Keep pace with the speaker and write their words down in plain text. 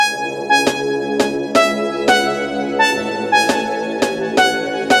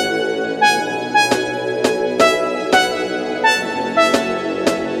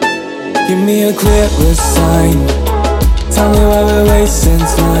me a clearer sign. Tell me why we're wasting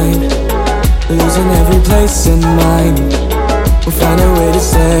time, losing every place in mind. We'll find a way to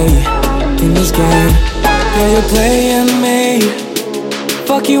stay in this game. Yeah, you're playing me,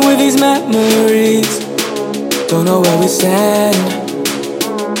 fuck you with these memories. Don't know where we stand,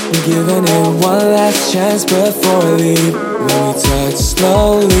 we're giving it one last chance before we leave. When we touch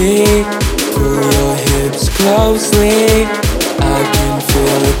slowly, pull your hips closely, I can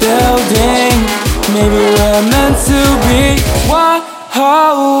feel it building. Maybe we're meant to be. Whoa,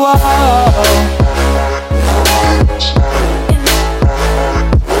 whoa, whoa.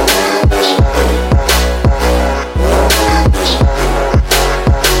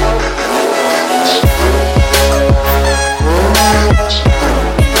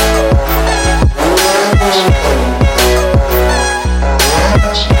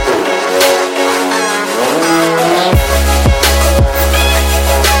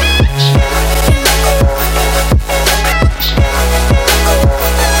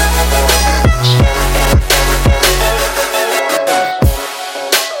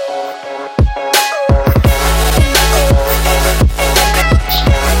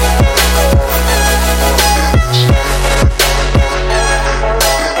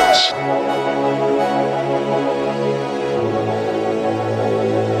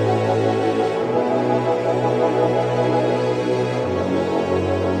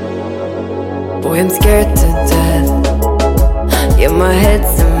 Boy, I'm scared to death. Yeah, my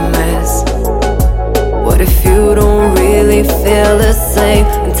head's a mess. What if you don't really feel the same?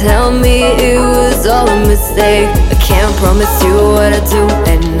 And tell me it was all a mistake. I can't promise you what I do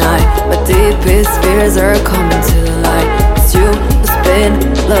at night. My deepest fears are coming to light. It's you who's been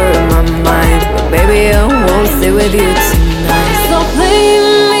blurring my mind, but maybe I won't stay with you tonight. Stop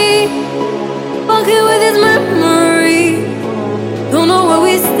playing me, fucking with this memory. Don't know where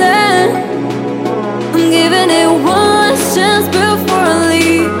we stand, I'm giving it one chance before I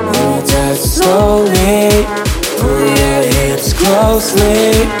leave. When we touch slowly, pull your hips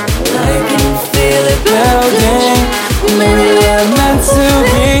closely,